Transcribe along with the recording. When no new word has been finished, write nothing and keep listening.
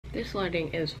This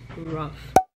lighting is rough.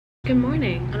 Good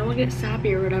morning. I don't want to get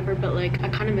sappy or whatever, but like I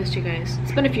kind of missed you guys.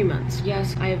 It's been a few months.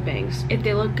 Yes, I have bangs. If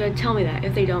they look good, tell me that.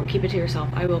 If they don't, keep it to yourself.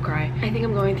 I will cry. I think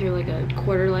I'm going through like a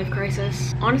quarter life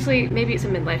crisis. Honestly, maybe it's a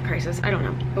midlife crisis. I don't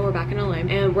know. But we're back in LA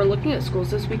and we're looking at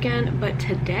schools this weekend, but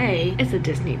today is a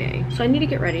Disney day. So I need to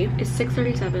get ready. It's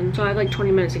 6:37, so I have like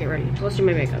 20 minutes to get ready. So let's do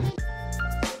my makeup.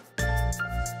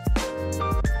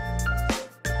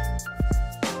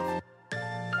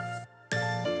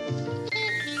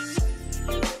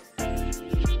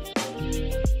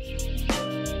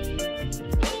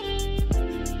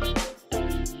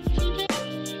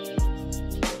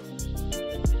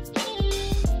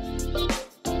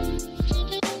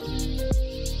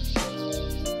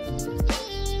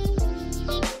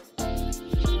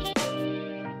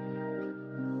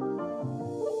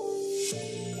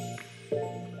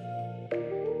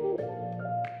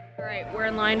 We're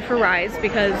in line for Rise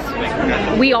because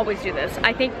we always do this.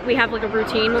 I think we have like a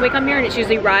routine when we come here and it's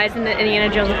usually Rise and the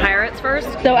Indiana Jones and Pirates first.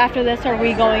 So after this, are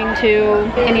we going to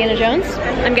Indiana Jones?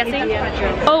 I'm guessing? Indiana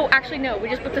Jones. Oh, actually no, we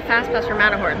just booked a fast pass for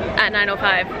Matterhorn at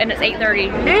 9:05 and it's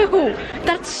 8:30. Ew,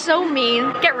 that's so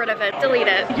mean. Get rid of it, delete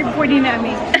it. You're pointing at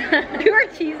me. You are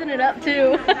cheesing it up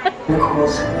too.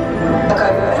 A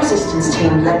covert resistance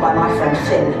team led by my friend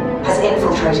Finn has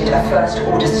infiltrated a First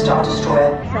Order Star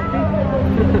Destroyer.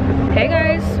 Hey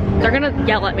guys, they're gonna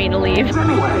yell at me to leave. Tell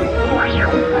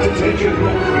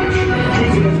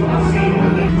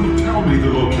me the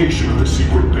location of the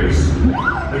secret base, and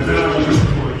then I will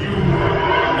destroy you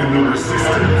and the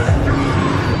resistance.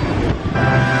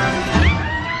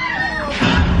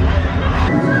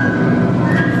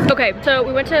 Okay, so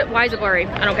we went to, why is it blurry?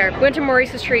 I don't care. We went to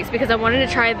Maurice's Treats because I wanted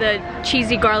to try the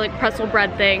cheesy garlic pretzel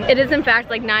bread thing. It is in fact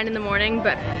like 9 in the morning,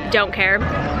 but don't care.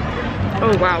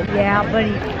 Oh wow. Yeah,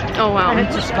 buddy. Oh wow.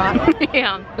 That's a spot.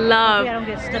 Yeah, love. I don't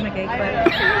get stomachache, but.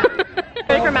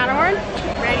 Ready for Matterhorn?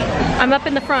 Ready. I'm up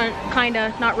in the front,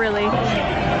 kinda, not really.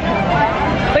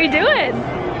 What are you doing?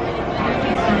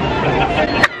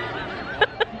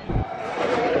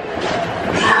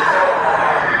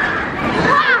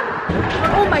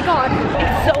 Oh my god,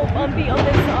 it's so bumpy on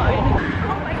this side.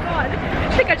 Oh my god,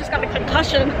 I think I just got a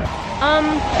concussion.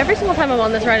 Every single time I'm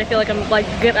on this ride, I feel like I'm like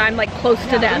good. I'm like close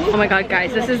to death. Oh my god,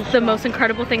 guys, this is the most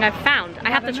incredible thing I've found. I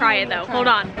have to try it though. Hold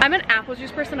on. I'm an apple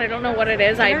juice person. I don't know what it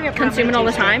is. I consume it all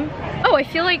the time. Oh, I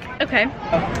feel like okay.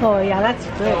 Oh yeah, that's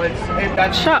good.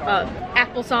 Shut up.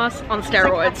 Applesauce on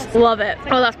steroids. Love it.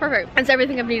 Oh, that's perfect. That's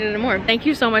everything I've needed and more. Thank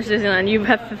you so much, Disneyland. You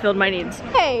have fulfilled my needs.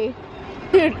 Hey.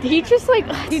 Dude, he just like...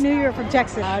 He knew you were from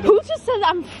Texas. Who just said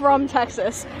I'm from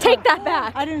Texas? Take that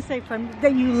back. I didn't say from...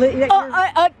 That you live...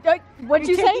 What'd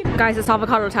you say? Guys, it's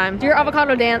avocado time. Do your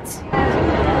avocado dance.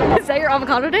 Is that your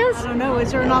avocado dance? I don't know.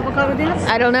 Is there an avocado dance?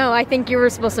 I don't know. I think you were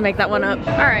supposed to make that one up.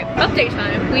 Alright, update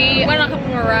time. We went on a couple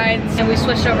more rides and we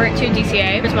switched over to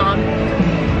DCA. His mom.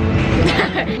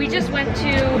 We just went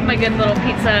to my good little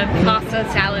pizza, pasta,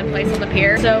 salad place on the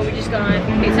pier. So we just got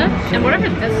pizza and whatever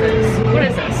this is. What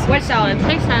is this? Wedge salad.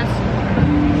 Makes sense.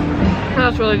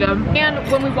 That's really good.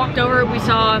 And when we walked over, we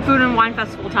saw Food and Wine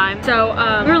Festival time. So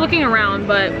we were looking around,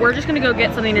 but we're just gonna go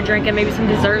get something to drink and maybe some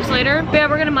desserts later. But yeah,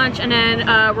 we're gonna munch and then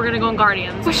we're gonna go on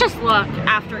Guardians. Wish us luck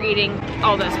after eating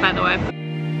all this, by the way.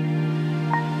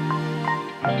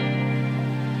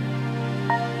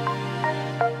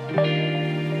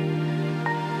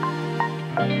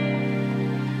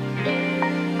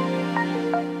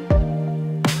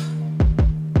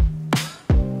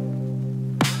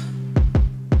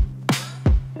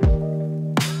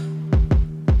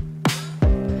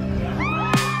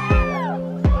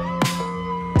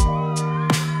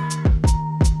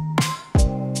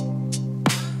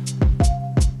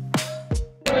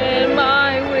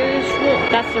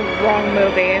 That's the wrong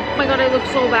movie. Oh my god, I look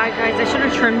so bad, guys. I should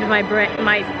have trimmed my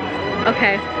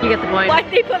okay, you get the point. Why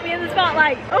did they put me in the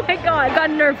spotlight? Oh my god, I got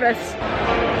nervous.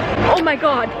 Oh my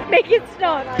god, make it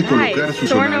stop. Guys,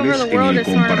 soaring over the world is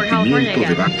soaring over California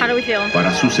again. How do we feel?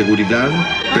 Para su seguridad,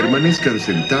 permanezcan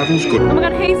sentados con... Oh my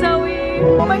god, hey Zoe.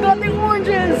 Oh my god, the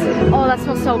oranges. Oh, that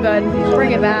smells so good.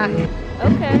 Bring it back.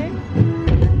 Okay.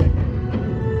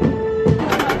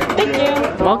 Thank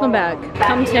you. Welcome back.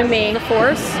 Come to me. The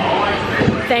Force.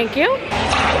 Thank you.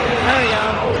 There we go.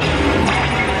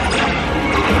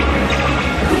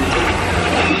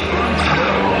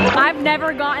 I've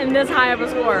never gotten this high of a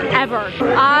score, ever.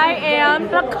 I am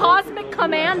the Cosmic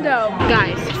Commando.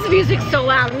 Guys, this music's so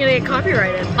loud, I'm gonna get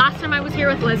copyrighted. Last time I was here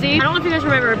with Lizzie, I don't know if you guys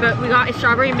remember, but we got a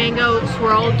strawberry mango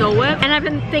swirl Dole Whip, and I've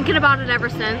been thinking about it ever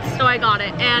since, so I got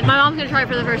it. And my mom's gonna try it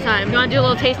for the first time. You wanna do a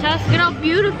little taste test? Look at how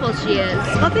beautiful she is.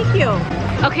 Oh, thank you.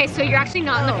 Okay, so you're actually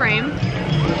not in the frame.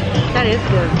 That is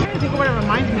good. think of what it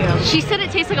reminds me of. She said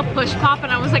it tastes like a push pop,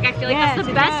 and I was like, I feel like Yes, that's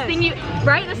the it best does. thing you,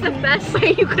 right? That's the best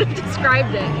way you could have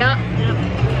described it. Yep.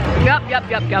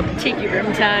 Tiki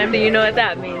room time. You know what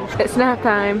that means. It's nap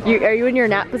time. Are you in your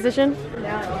nap position?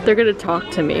 No. They're gonna talk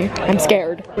to me. I'm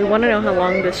scared. We want to know how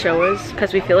long this show is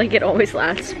because we feel like it always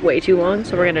lasts way too long,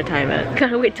 so we're gonna time it.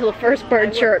 Gotta wait till the first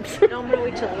bird chirps. No, I'm gonna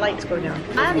wait till the lights go down.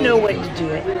 I have no way to do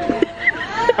it.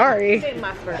 Sorry. This ain't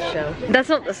my first show. That's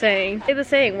not the saying. Say the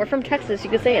saying. We're from Texas. You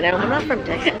can say it now. I'm not from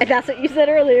Texas. That's what you said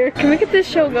earlier. Can we get this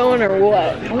show going or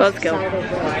what? Let's go.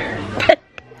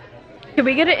 Can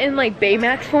we get it in like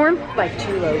Baymax form? Like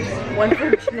 2 loaves. One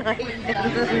for tonight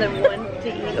and then one to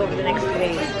eat over the next 2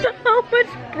 days. How much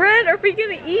bread are we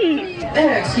gonna eat?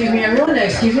 Excuse me, everyone.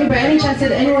 Excuse me. By any chance,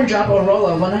 did anyone drop a roll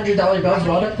of $100 bills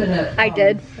rolled up in a? I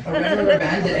did. A regular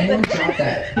band. Did anyone drop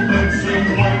that?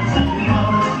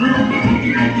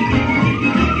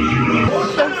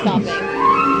 Show stopping.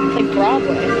 It's like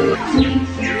Broadway.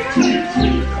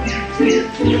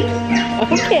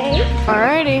 Okay.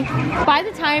 Alrighty. By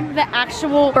the time the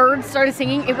actual birds started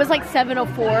singing, it was like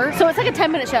 7:04. So it's like a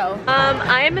 10-minute show.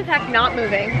 I am in fact not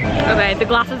moving. Okay, the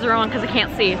glasses are on because I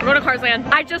can't see. We're going to Cars Land.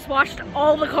 I just watched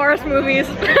all the Cars movies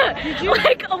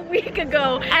like a week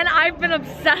ago, and I've been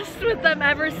obsessed with them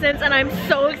ever since, and I'm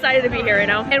so excited to be here right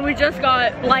now. And we just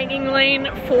got Lightning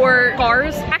Lane for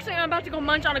Cars. Actually, I'm about to go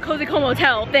munch on a Cozy Cone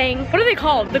Motel thing. What are they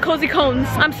called? The Cozy Cones.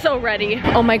 I'm so ready.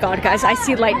 Oh my god, guys, I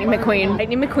see Lightning McQueen.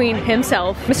 Lightning McQueen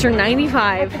himself, Mr.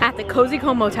 95 at the Cozy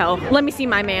Cone Motel. Let me see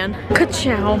my man.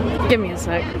 Ka-chow. Give me a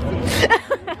sec.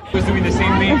 Was doing the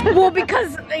same thing? Well,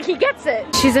 because he gets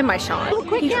it. She's in my shot. Oh,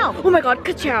 quick now. Oh my god,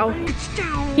 ka-chow.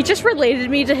 He just related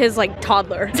me to his like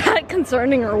toddler. Is that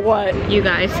concerning or what? You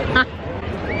guys.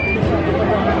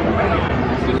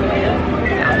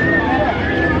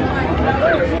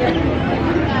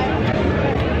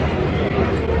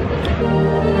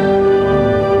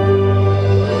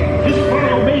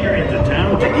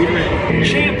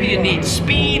 Champion needs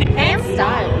speed And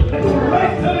style.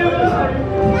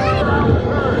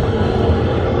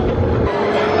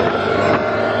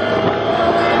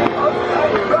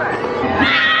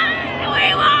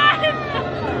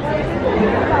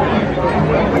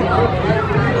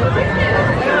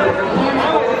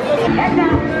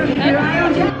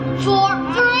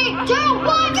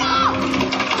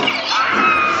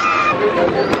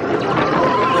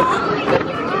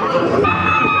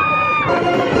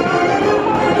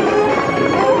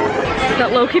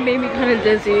 That low-key made me kind of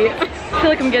dizzy. I feel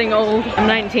like I'm getting old. I'm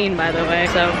 19, by the way,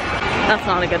 so that's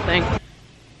not a good thing.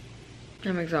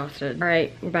 I'm exhausted. All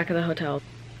right, we're back at the hotel.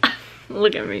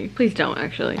 Look at me. Please don't,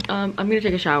 actually. I'm gonna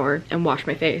take a shower and wash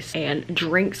my face and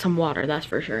drink some water, that's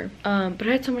for sure. But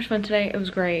I had so much fun today. It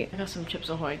was great. I got some Chips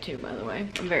Ahoy too, by the way.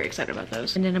 I'm very excited about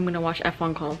those. And then I'm gonna watch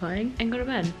F1 qualifying and go to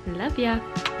bed. Love ya.